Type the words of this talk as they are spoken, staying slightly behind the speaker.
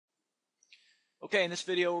Okay, in this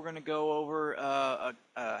video we're going to go over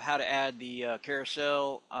how to add the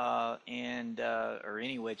carousel or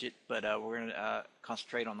any widget, but we're going to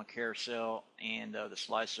concentrate on the carousel and the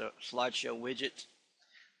slideshow widgets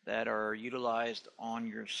that are utilized on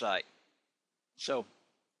your site. So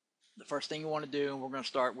the first thing you want to do, and we're going to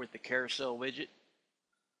start with the carousel widget,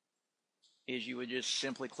 is you would just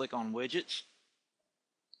simply click on widgets.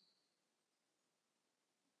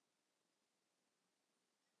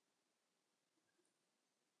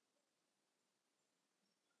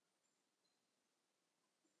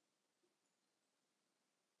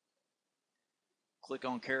 Click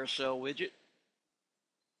on carousel widget.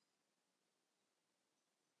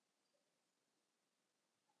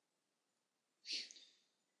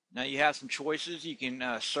 Now you have some choices. You can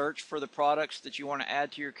search for the products that you want to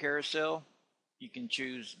add to your carousel. You can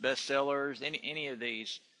choose bestsellers, any of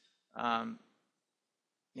these, and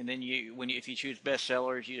then if you choose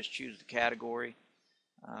bestsellers, you just choose the category.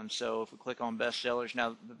 So if we click on bestsellers,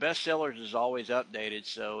 now the bestsellers is always updated,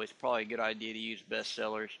 so it's probably a good idea to use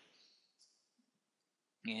bestsellers.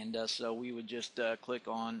 And so we would just click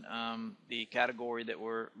on the category that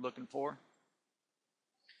we're looking for,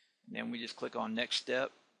 and then we just click on next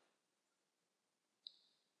step.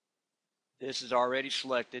 This is already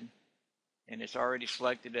selected, and it's already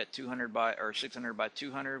selected at 200 by or 600 by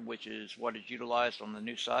 200, which is what is utilized on the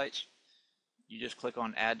new sites. You just click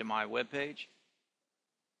on add to my web page.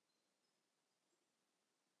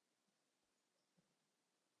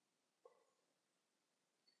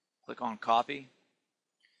 Click on copy.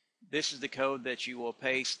 This is the code that you will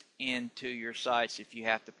paste into your sites if you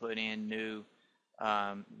have to put in new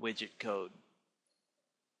widget code.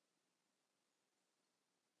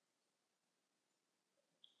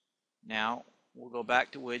 Now we'll go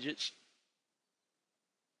back to widgets.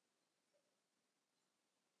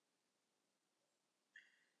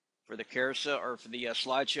 For the carousel or for the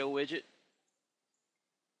slideshow widget,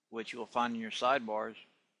 which you will find in your sidebars,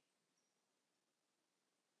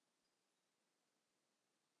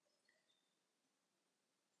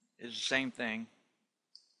 is the same thing.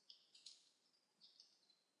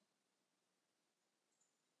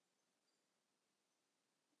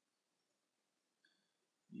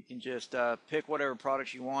 You can just pick whatever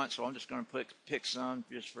products you want. So I'm just going to pick some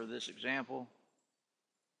just for this example.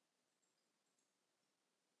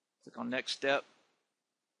 Click on next step.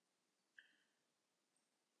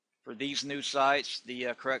 For these new sites,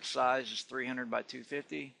 the correct size is 300 by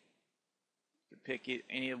 250. You can pick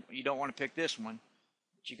you don't want to pick this one,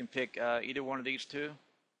 but you can pick either one of these two.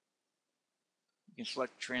 You can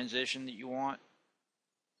select the transition that you want.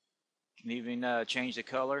 You can even change the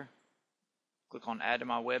color. Click on add to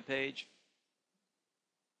my web page.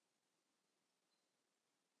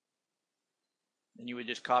 Then you would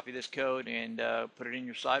just copy this code and put it in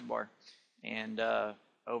your sidebar and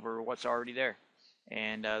over what's already there.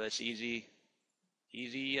 And that's easy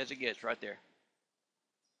as it gets right there.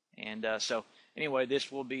 And so anyway, this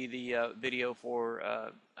will be the video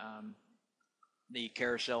for the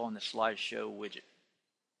carousel and the slideshow widget.